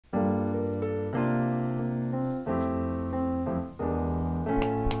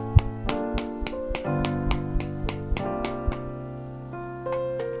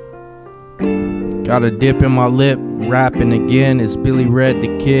Got a dip in my lip, rapping again. It's Billy Red the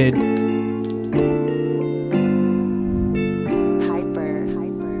Kid.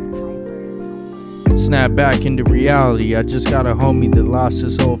 Snap back into reality. I just got a homie that lost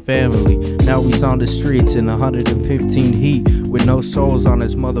his whole family. Now he's on the streets in 115 heat with no soles on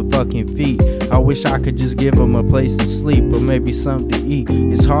his motherfucking feet. I wish I could just give him a place to sleep or maybe something to eat.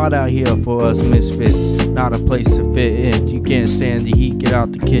 It's hard out here for us misfits, not a place to fit in. You can't stand the heat, get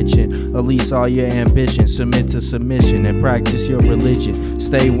out the kitchen. Release all your ambition, submit to submission and practice your religion.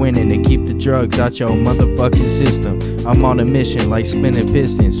 Stay winning and keep the drugs out your motherfucking system. I'm on a mission like spinning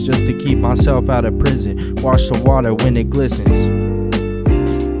pistons just to keep myself out of prison. Wash the water when it glistens.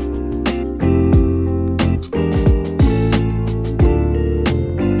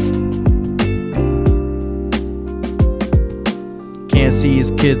 Can't see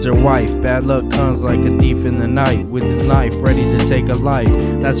his kids or wife. Bad luck comes like a thief in the night with his knife ready to take a life.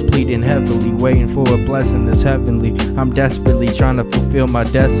 That's pleading heavily, waiting for a blessing that's heavenly. I'm desperately trying to fulfill my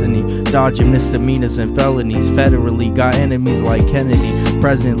destiny, dodging misdemeanors and felonies. Federally got enemies like Kennedy.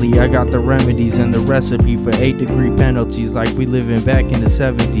 Presently I got the remedies and the recipe for 8-degree penalties like we living back in the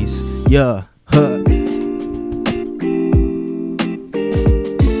 70s. Yeah, huh.